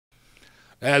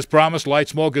As promised, light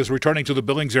smoke is returning to the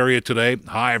Billings area today.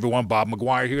 Hi, everyone. Bob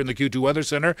McGuire here in the Q2 Weather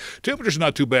Center. Temperature's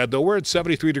not too bad, though. We're at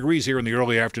 73 degrees here in the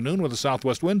early afternoon with a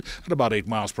southwest wind at about 8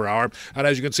 miles per hour. And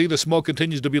as you can see, the smoke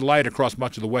continues to be light across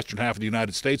much of the western half of the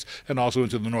United States and also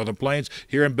into the northern plains.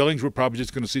 Here in Billings, we're probably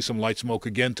just going to see some light smoke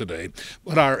again today.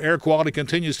 But our air quality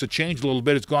continues to change a little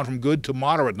bit. It's gone from good to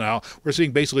moderate now. We're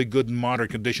seeing basically good and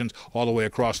moderate conditions all the way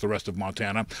across the rest of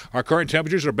Montana. Our current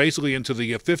temperatures are basically into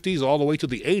the 50s all the way to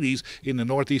the 80s in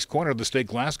the northeast corner of the state.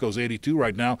 Glasgow's 82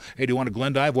 right now, 81 at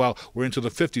Glendive, while we're into the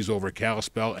 50s over at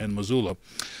Kalispell and Missoula.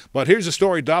 But here's the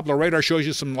story. Doppler radar shows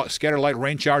you some scattered light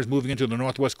rain showers moving into the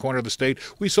northwest corner of the state.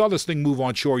 We saw this thing move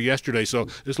on shore yesterday, so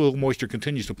this little moisture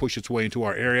continues to push its way into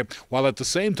our area, while at the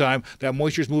same time that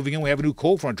moisture is moving in. We have a new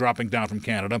cold front dropping down from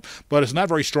Canada, but it's not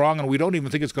very strong, and we don't even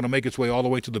think it's going to make its way all the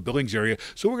way to the Billings area,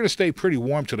 so we're going to stay pretty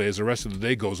warm today as the rest of the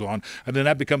day goes on, and then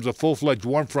that becomes a full-fledged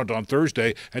warm front on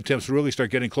Thursday, and temps really start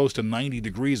getting close to 90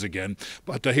 degrees again.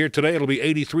 But here today, it'll be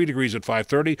 83 degrees at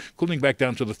 5:30, cooling back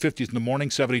down to the 50s in the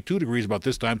morning, 72 degrees about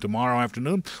this time tomorrow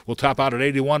afternoon. We'll top out at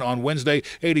 81 on Wednesday,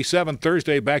 87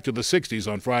 Thursday, back to the 60s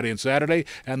on Friday and Saturday,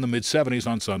 and the mid-70s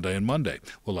on Sunday and Monday.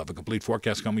 We'll have a complete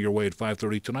forecast coming your way at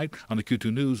 5:30 tonight on the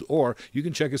Q2 News, or you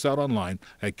can check us out online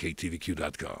at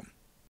ktvq.com.